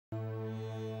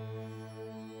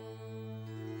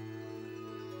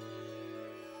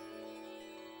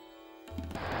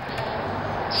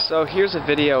So here's a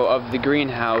video of the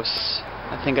greenhouse.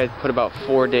 I think I put about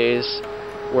 4 days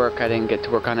work. I didn't get to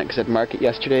work on it because I'd mark it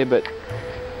yesterday, but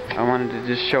I wanted to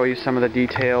just show you some of the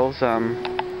details. A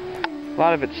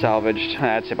lot of it's salvaged.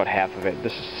 I'd say about half of it.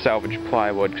 This is salvaged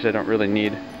plywood because I don't really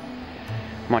need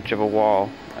much of a wall.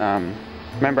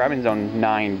 Remember, I'm in zone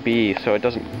 9B, so it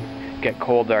doesn't get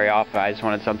cold very often. I just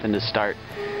wanted something to start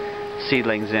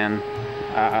seedlings in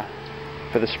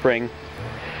for the spring.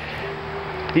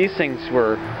 These things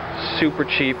were super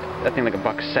cheap. I think like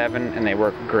 $1.07, and they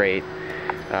work great.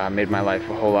 Made my life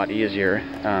a whole lot easier.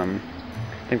 I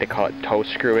think they call it toe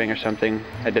screwing or something.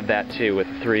 I did that too with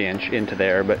a 3-inch into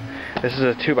there, but this is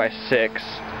a 2x6.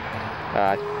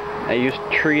 I used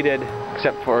treated,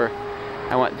 except for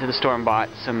I went to the store and bought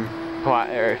some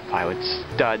plywood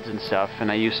studs and stuff, and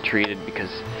I used treated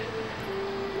because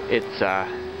it's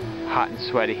hot and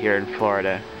sweaty here in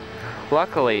Florida.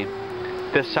 Luckily,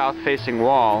 this south-facing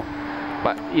wall,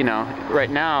 but you know, right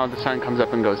now the sun comes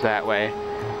up and goes that way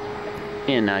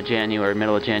in January,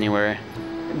 middle of January.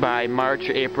 By March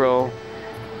or April,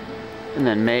 and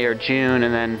then May or June,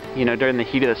 and then, you know, during the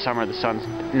heat of the summer, the sun's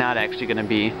not actually going to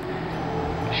be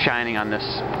shining on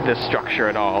this structure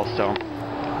at all, so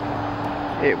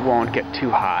it won't get too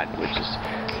hot, which is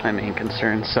my main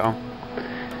concern. So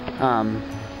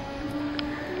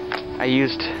I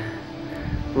used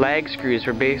lag screws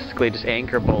for basically just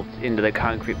anchor bolts into the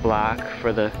concrete block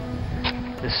for the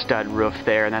stud roof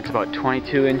there, and that's about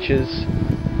 22 inches.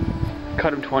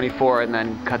 Cut them 24 and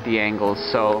then cut the angles,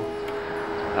 so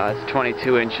it's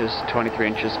 22 inches, 23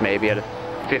 inches maybe at a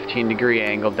 15-degree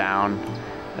angle down.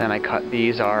 Then I cut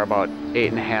these are about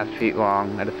 8.5 feet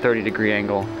long at a 30-degree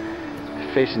angle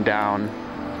facing down,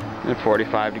 and a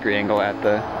 45-degree angle at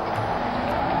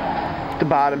the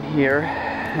bottom here.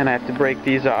 And I have to break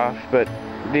these off, but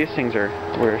these things were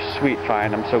a sweet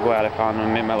find. I'm so glad I found them.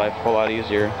 It made my life a whole lot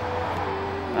easier.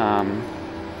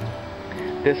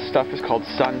 This stuff is called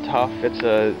Sun Tough. It's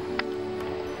a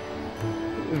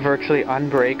virtually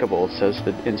unbreakable, says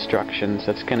the instructions.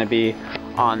 That's going to be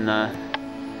on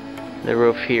the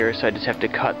roof here, so I just have to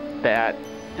cut that.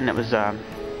 And it was, I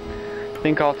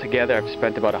think altogether I've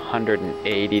spent about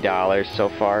 $180 so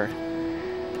far.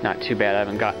 Not too bad. I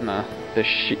haven't gotten the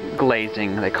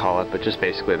glazing, they call it, but just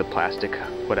basically the plastic,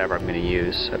 whatever I'm going to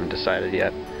use. I haven't decided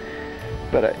yet.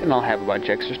 But and I'll have a bunch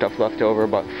of extra stuff left over.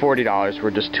 About $40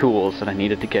 were just tools that I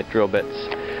needed to get drill bits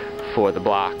for the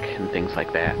block and things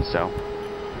like that. So,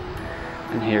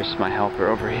 and here's my helper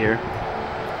over here.